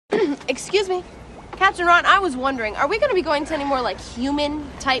Excuse me. Captain Ron, I was wondering, are we going to be going to any more, like,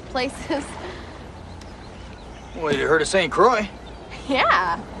 human-type places? Well, you heard of St. Croix?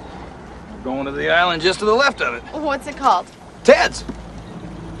 Yeah. We're going to the island just to the left of it. What's it called? Ted's.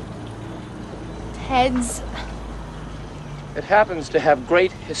 Ted's? It happens to have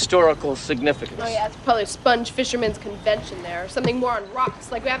great historical significance. Oh, yeah, it's probably a sponge fisherman's convention there, or something more on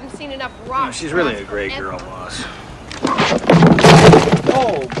rocks. Like, we haven't seen enough rocks. No, she's really a great girl, boss.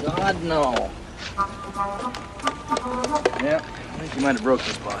 Oh, God, no. Yeah, I think you might have broke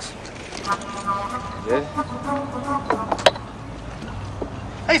this, boss. Did?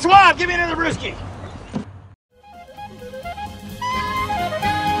 Hey, Swab, give me another brewski.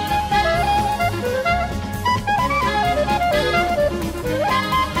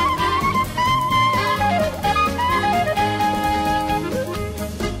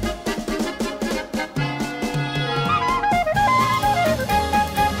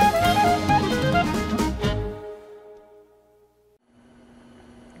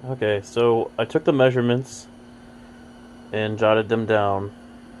 Okay, so I took the measurements and jotted them down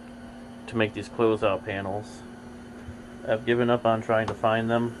to make these closeout panels. I've given up on trying to find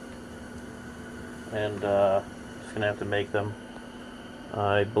them, and just gonna have to make them.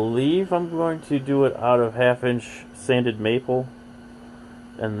 I believe I'm going to do it out of 1/2-inch sanded maple,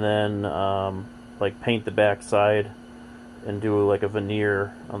 and then like paint the back side and do like a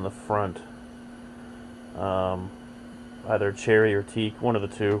veneer on the front. Either cherry or teak, one of the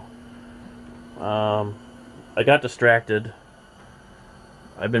two. I got distracted.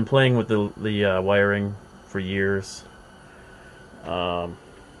 I've been playing with the wiring for years, and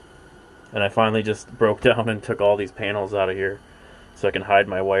I finally just broke down and took all these panels out of here so I can hide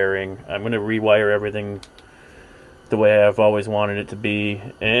my wiring. I'm going to rewire everything the way I've always wanted it to be,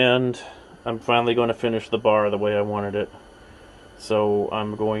 and I'm finally going to finish the bar the way I wanted it. So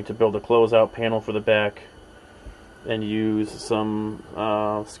I'm going to build a closeout panel for the back and use some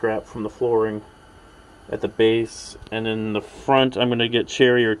scrap from the flooring at the base, and in the front I'm going to get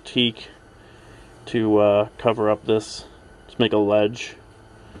cherry or teak to cover up this, to make a ledge.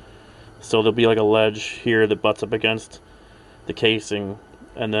 So there'll be like a ledge here that butts up against the casing,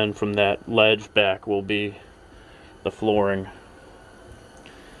 and then from that ledge back will be the flooring.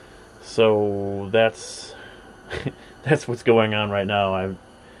 So that's that's what's going on right now.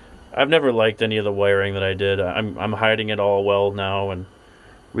 I've never liked any of the wiring that I did. I'm hiding it all well now and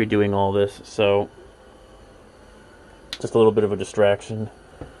redoing all this, so just a little bit of a distraction,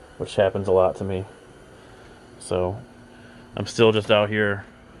 which happens a lot to me. So I'm still just out here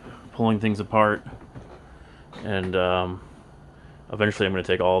pulling things apart, and eventually I'm going to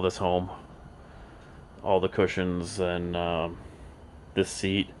take all this home, all the cushions and this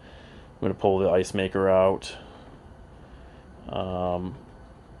seat. I'm going to pull the ice maker out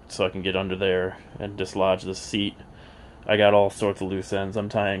so I can get under there and dislodge the seat. I got all sorts of loose ends I'm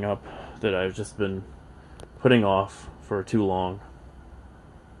tying up that I've just been putting off for too long.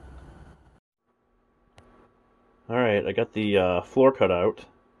 Alright, I got the floor cut out.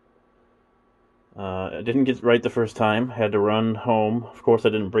 I didn't get it right the first time. Had to run home. Of course I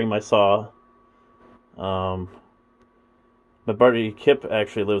didn't bring my saw. My buddy Kip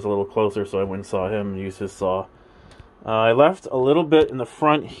actually lives a little closer, so I went and saw him and used his saw. I left a little bit in the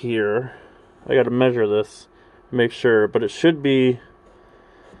front here. I got to measure this to make sure, but it should be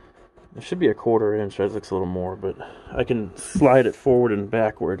a 1/4 inch. That looks a little more, but I can slide it forward and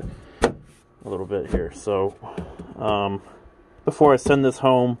backward a little bit here. So before I send this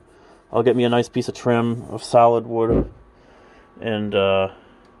home, I'll get me a nice piece of trim of solid wood and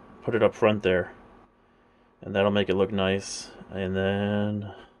put it up front there, and that'll make it look nice. And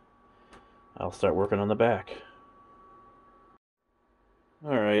then I'll start working on the back.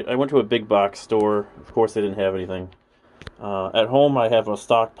 Alright, I went to a big box store. Of course they didn't have anything. At home I have a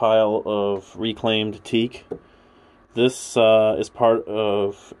stockpile of reclaimed teak. This is part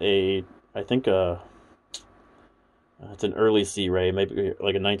of I think it's an early Sea Ray, maybe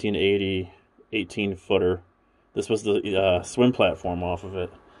like a 1980 18-footer. This was the swim platform off of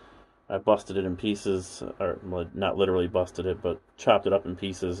it. I busted it in pieces, or well, not literally busted it, but chopped it up in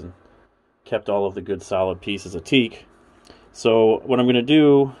pieces and kept all of the good solid pieces of teak. So what I'm going to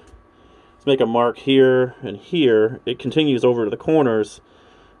do is make a mark here and here. It continues over to the corners,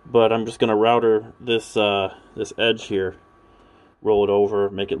 but I'm just going to router this this edge here, roll it over,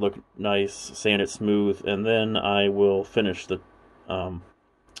 make it look nice, sand it smooth, and then I will finish the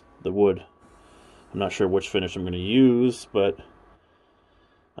wood. I'm not sure which finish I'm going to use, but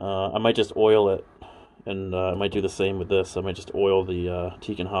I might just oil it, and I might do the same with this. I might just oil the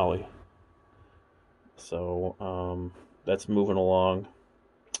teak and holly. So that's moving along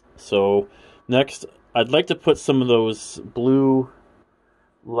So next, I'd like to put some of those blue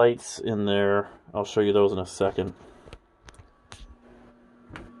lights in there. I'll show you those in a second.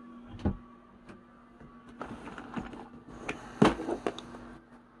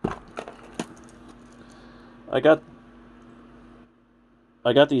 I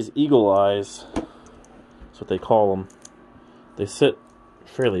got these eagle eyes. That's what they call them. They sit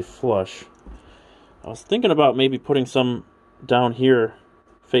fairly flush. I was thinking about maybe putting some down here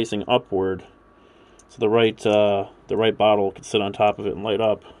facing upward, so the right bottle could sit on top of it and light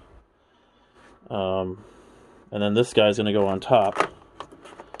up. And then this guy's going to go on top.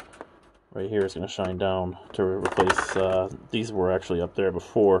 Right here is going to shine down to replace, these were actually up there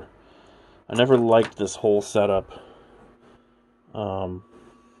before. I never liked this whole setup. But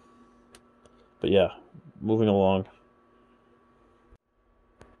yeah, moving along.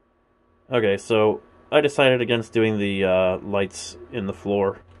 Okay, so I decided against doing the lights in the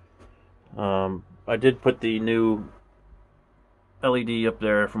floor. I did put the new LED up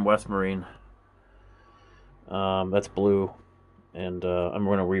there from West Marine. That's blue. And I'm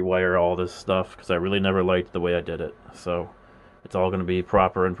going to rewire all this stuff because I really never liked the way I did it. So it's all going to be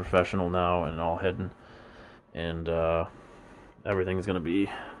proper and professional now and all hidden. And everything's going to be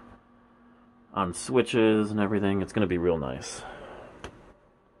on switches and everything. It's going to be real nice.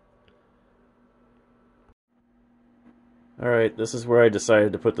 Alright, this is where I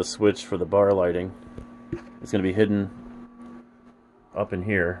decided to put the switch for the bar lighting. It's going to be hidden up in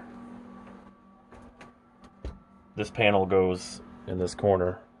here. This panel goes in this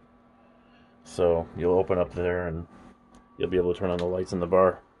corner. So you'll open up there and you'll be able to turn on the lights in the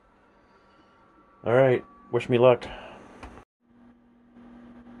bar. Alright, wish me luck.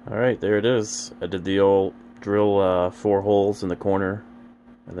 Alright, there it is. I did the old drill 4 holes in the corner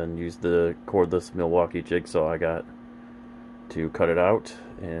and then used the cordless Milwaukee jigsaw I got to cut it out,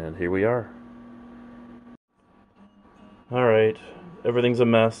 and here we are. Alright, everything's a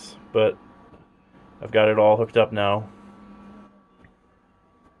mess, but I've got it all hooked up now.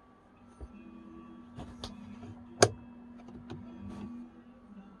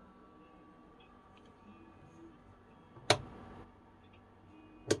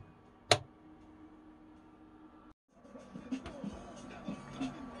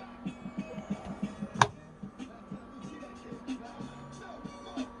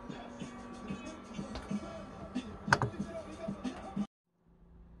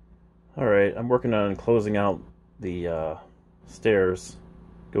 Alright, I'm working on closing out the stairs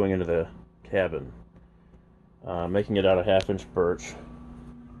going into the cabin. Making it out of 1/2-inch birch.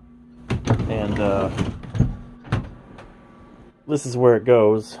 And this is where it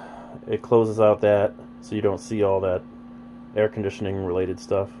goes. It closes out that so you don't see all that air conditioning related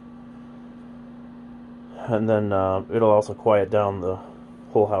stuff. And then it'll also quiet down the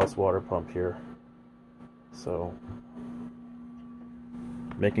whole house water pump here. So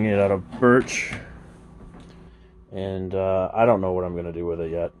making it out of birch, and I don't know what I'm going to do with it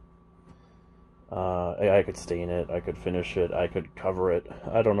yet. I could stain it, I could finish it, I could cover it,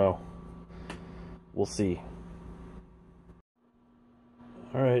 I don't know. We'll see.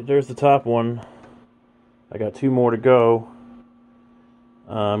 Alright, there's the top one. I got 2 more to go.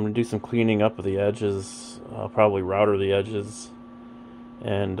 I'm going to do some cleaning up of the edges. I'll probably router the edges.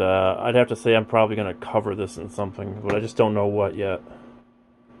 And I'd have to say I'm probably going to cover this in something, but I just don't know what yet.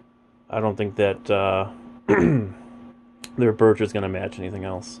 I don't think that their birch is going to match anything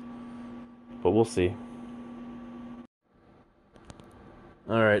else. But we'll see.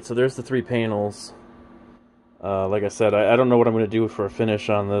 Alright, so there's the 3 panels. Like I said, I don't know what I'm going to do for a finish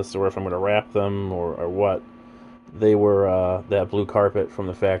on this, or if I'm going to wrap them, or what. They were that blue carpet from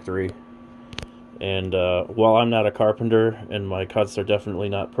the factory. And while I'm not a carpenter, and my cuts are definitely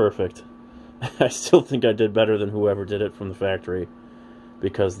not perfect, I still think I did better than whoever did it from the factory.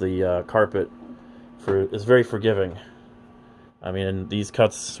 Because the carpet is very forgiving. I mean, these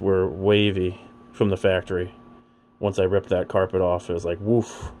cuts were wavy from the factory. Once I ripped that carpet off, it was like,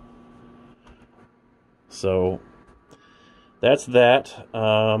 woof. So, that's that.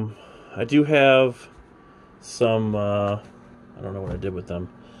 I do have some, I don't know what I did with them.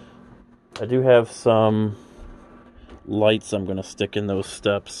 I do have some lights I'm going to stick in those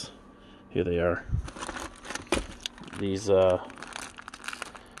steps. Here they are. These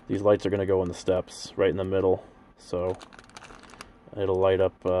lights are going to go in the steps, right in the middle, so it'll light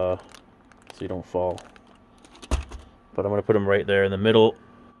up so you don't fall. But I'm going to put them right there in the middle.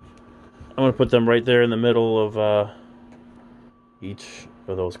 I'm going to put them right there in the middle of each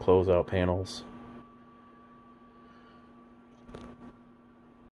of those closeout panels.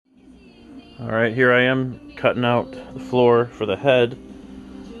 Alright, here I am cutting out the floor for the head.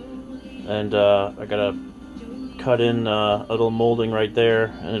 And I gotta cut in a little molding right there,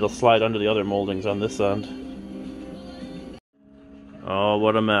 and it'll slide under the other moldings on this end. Oh,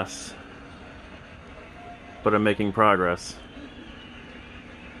 what a mess. But I'm making progress.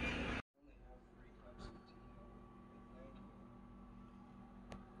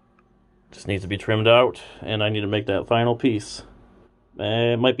 Just needs to be trimmed out, and I need to make that final piece.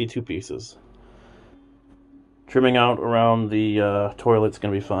 It might be 2 pieces. Trimming out around the toilet's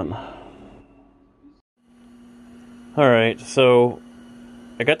gonna be fun. Alright, so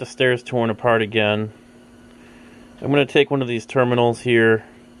I got the stairs torn apart again. I'm going to take one of these terminals here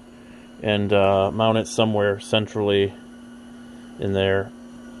and mount it somewhere centrally in there.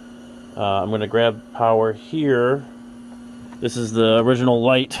 I'm going to grab power here. This is the original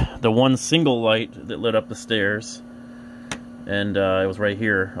light, the one single light that lit up the stairs. And it was right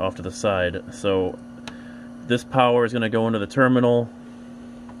here off to the side. So this power is going to go into the terminal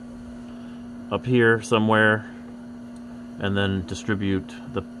up here somewhere, and then distribute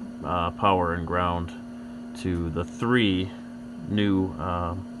the power and ground to the 3 new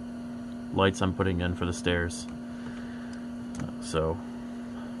lights I'm putting in for the stairs. So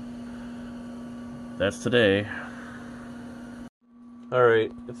that's today.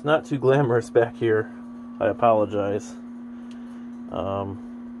 Alright, it's not too glamorous back here. I apologize. I'm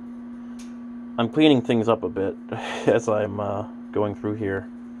cleaning things up a bit as I'm going through here.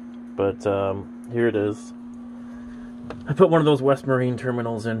 But here it is. I put one of those West Marine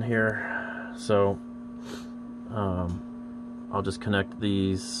terminals in here, so I'll just connect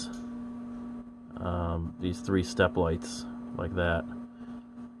these 3 step lights like that,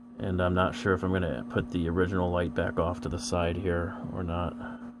 and I'm not sure if I'm going to put the original light back off to the side here or not,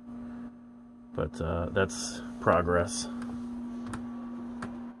 but that's progress.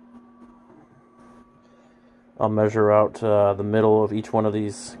 I'll measure out the middle of each one of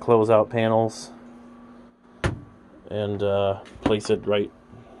these closeout panels and place it right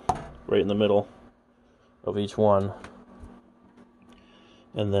in the middle of each one,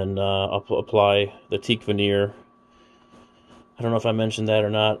 and then I'll apply the teak veneer. I don't know if I mentioned that or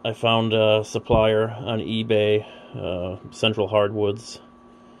not. I found a supplier on eBay, Central Hardwoods.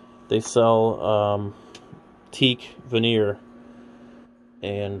 They sell teak veneer,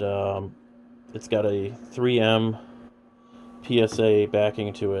 and it's got a 3M PSA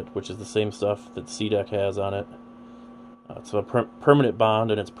backing to it, which is the same stuff that SeaDek has on it. It's a permanent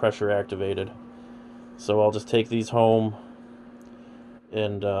bond, and it's pressure activated. So I'll just take these home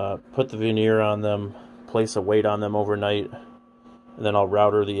and put the veneer on them, place a weight on them overnight, and then I'll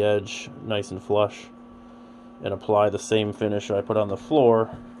router the edge nice and flush and apply the same finish I put on the floor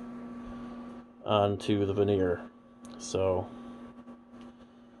onto the veneer. So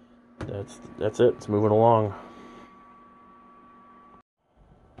that's it. It's moving along.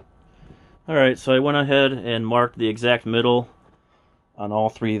 Alright, so I went ahead and marked the exact middle on all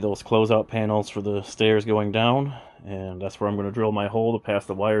 3 of those closeout panels for the stairs going down, and that's where I'm going to drill my hole to pass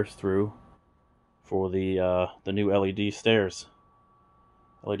the wires through for the new LED stairs.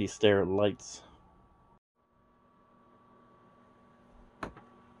 LED stair lights.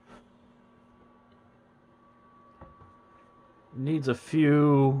 Needs a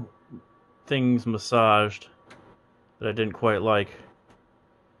few things massaged that I didn't quite like.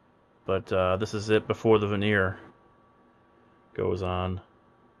 But this is it before the veneer goes on.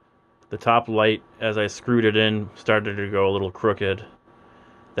 The top light, as I screwed it in, started to go a little crooked.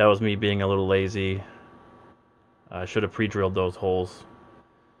 That was me being a little lazy. I should have pre-drilled those holes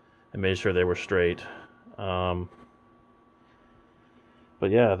and made sure they were straight. But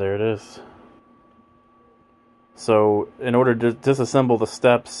yeah, there it is. So in order to disassemble the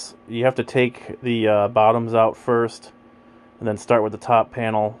steps, you have to take the bottoms out first, and then start with the top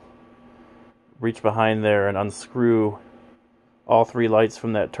panel. Reach behind there and unscrew all 3 lights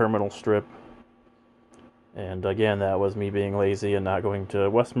from that terminal strip. And again, that was me being lazy and not going to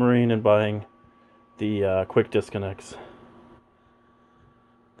West Marine and buying the quick disconnects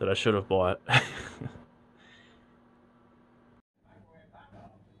that I should have bought.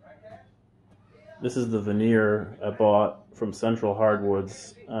 This is the veneer I bought from Central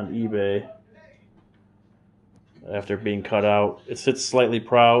Hardwoods on eBay after being cut out. It sits slightly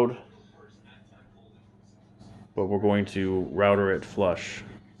proud, but we're going to router it flush.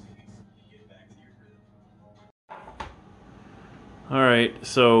 Alright,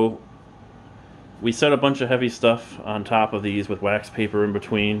 so we set a bunch of heavy stuff on top of these with wax paper in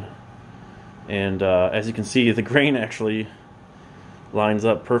between, and as you can see, the grain actually lines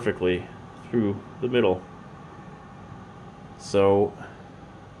up perfectly through the middle. So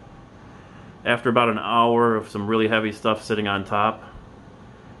after about an hour of some really heavy stuff sitting on top,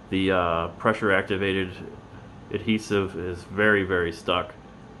 The pressure activated adhesive is very, very stuck.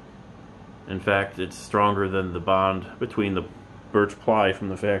 In fact, it's stronger than the bond between the birch ply from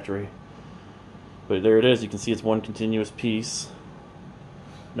the factory. But there it is. You can see it's one continuous piece.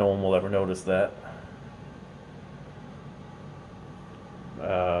 No one will ever notice that.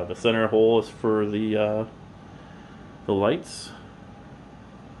 The center hole is for the lights,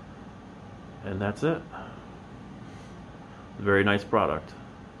 and that's it. Very nice product.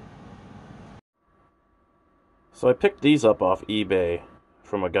 So I picked these up off eBay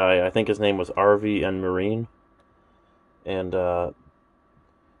from a guy, I think his name was RV and Marine, and they're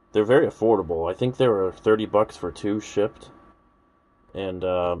very affordable. I think they were 30 bucks for 2 shipped, and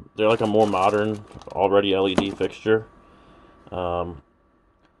they're like a more modern, already LED fixture.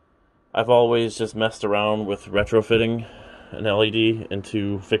 I've always just messed around with retrofitting an LED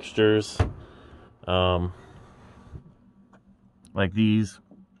into fixtures, like these.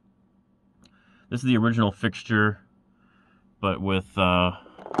 This is the original fixture, but with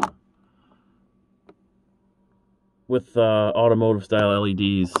automotive style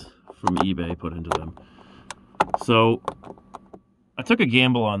LEDs from eBay put into them. So I took a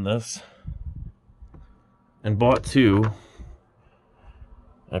gamble on this and bought 2.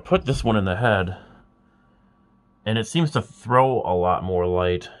 I put this one in the head, and it seems to throw a lot more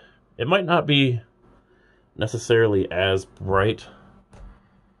light. It might not be necessarily as bright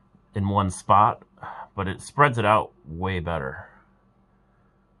in one spot, but it spreads it out way better.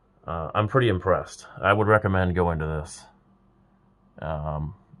 I'm pretty impressed. I would recommend going to this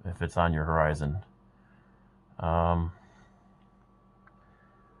if it's on your horizon.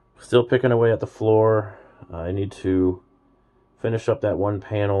 Still picking away at the floor. I need to finish up that one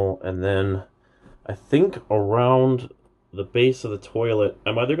panel, and then I think around the base of the toilet,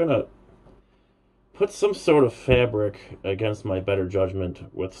 I'm either gonna put some sort of fabric against my better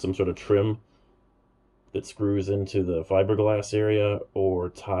judgment with some sort of trim that screws into the fiberglass area, or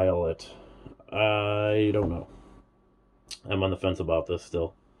tile it. I don't know. I'm on the fence about this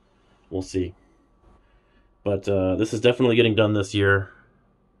still. We'll see. But this is definitely getting done this year.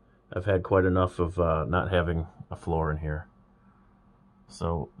 I've had quite enough of not having a floor in here.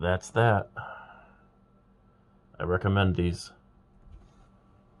 So that's that. I recommend these.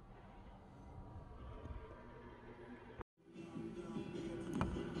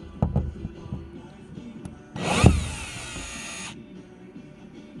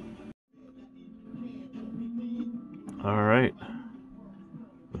 Alright.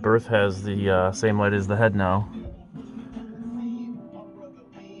 The berth has the same light as the head now.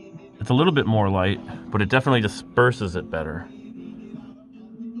 It's a little bit more light, but it definitely disperses it better.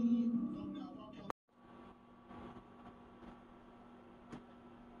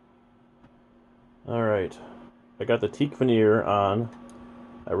 Alright, I got the teak veneer on.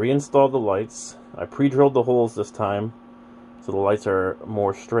 I reinstalled the lights. I pre-drilled the holes this time, so the lights are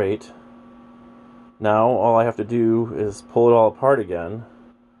more straight. Now all I have to do is pull it all apart again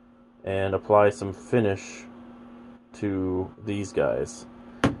and apply some finish to these guys.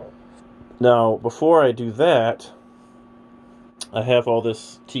 Now, before I do that, I have all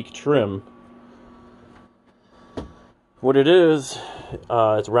this teak trim. What it is,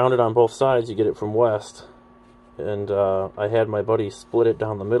 it's rounded on both sides. You get it from West. And I had my buddy split it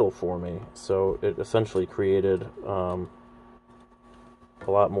down the middle for me. So it essentially created a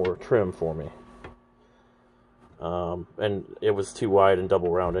lot more trim for me. And it was too wide and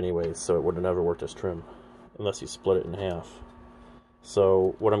double round anyways, so it would have never worked as trim unless you split it in half.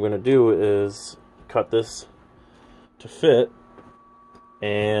 So what I'm going to do is cut this to fit,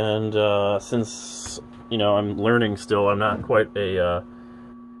 and since, you know, I'm learning still, I'm not quite a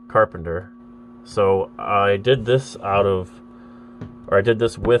carpenter, so I did this with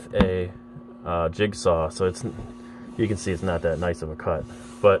a jigsaw, so it's, you can see it's not that nice of a cut.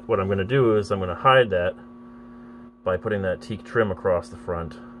 But what I'm going to do is I'm going to hide that by putting that teak trim across the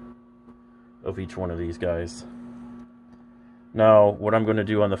front of each one of these guys. Now, what I'm going to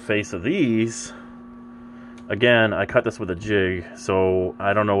do on the face of these, again, I cut this with a jig, so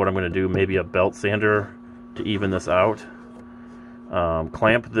I don't know what I'm going to do. Maybe a belt sander to even this out.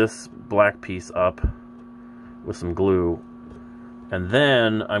 Clamp this black piece up with some glue, and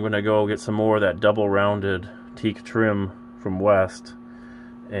then I'm going to go get some more of that double-rounded teak trim from West,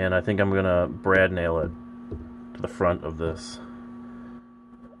 and I think I'm going to brad nail it to the front of this.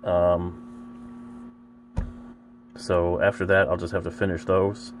 So after that, I'll just have to finish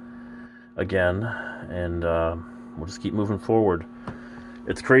those again, and we'll just keep moving forward.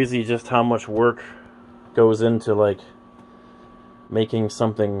 It's crazy just how much work goes into, like, making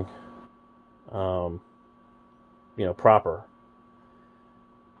something, you know, proper.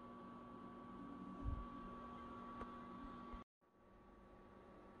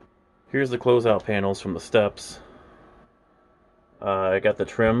 Here's the closeout panels from the steps. I got the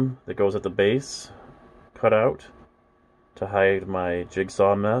trim that goes at the base cut out to hide my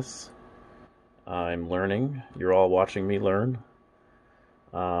jigsaw mess. I'm learning. You're all watching me learn.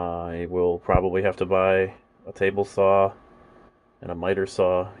 I will probably have to buy a table saw and a miter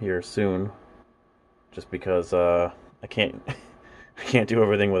saw here soon, just because I can't I can't do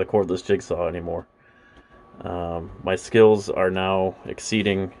everything with a cordless jigsaw anymore. My skills are now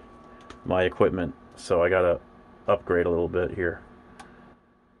exceeding my equipment, so I gotta upgrade a little bit here.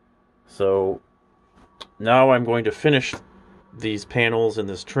 So now I'm going to finish these panels and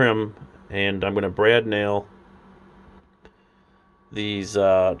this trim, and I'm going to brad nail these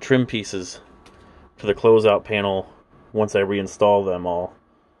trim pieces to the closeout panel once I reinstall them all.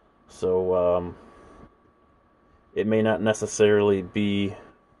 So it may not necessarily be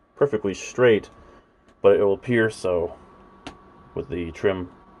perfectly straight, but it will appear so with the trim,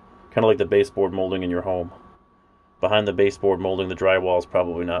 kind of like the baseboard molding in your home. Behind the baseboard molding, the drywall is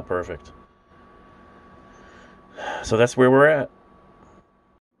probably not perfect. So that's where we're at.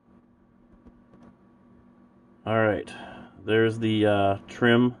 Alright, there's the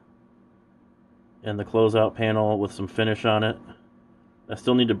trim and the closeout panel with some finish on it. I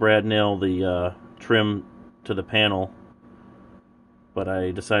still need to brad nail the trim to the panel, but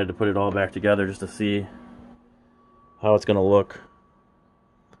I decided to put it all back together just to see how it's going to look.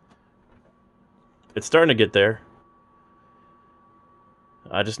 It's starting to get there.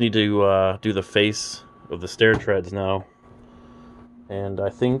 I just need to do the face of the stair treads now, and I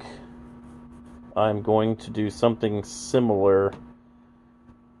think I'm going to do something similar.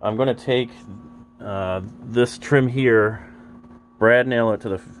 I'm going to take this trim here, brad nail it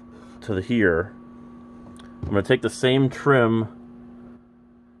to the here. I'm going to take the same trim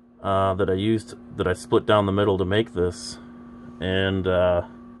that I split down the middle to make this, and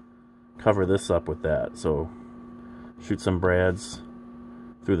cover this up with that. So shoot some brads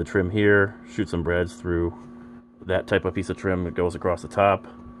through the trim here, shoot some brads through that type of piece of trim that goes across the top,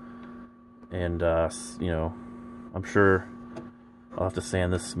 and you know, I'm sure I'll have to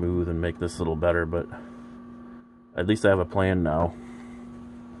sand this smooth and make this a little better, but at least I have a plan now.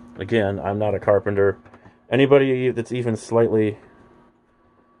 Again, I'm not a carpenter. Anybody that's even slightly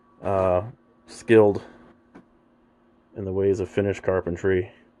skilled in the ways of finished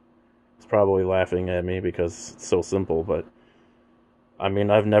carpentry is probably laughing at me because it's so simple, but I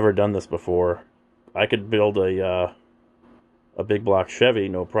mean, I've never done this before. I could build a big block Chevy,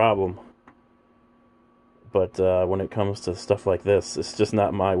 no problem. But when it comes to stuff like this, it's just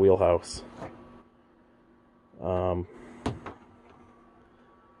not my wheelhouse. I'm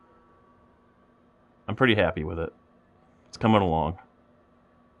pretty happy with it. It's coming along.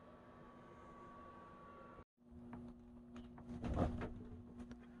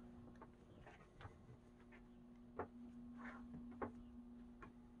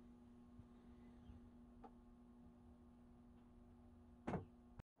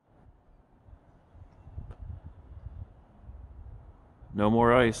 No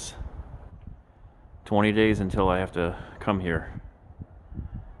more ice. 20 days until I have to come here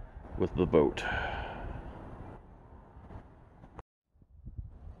with the boat.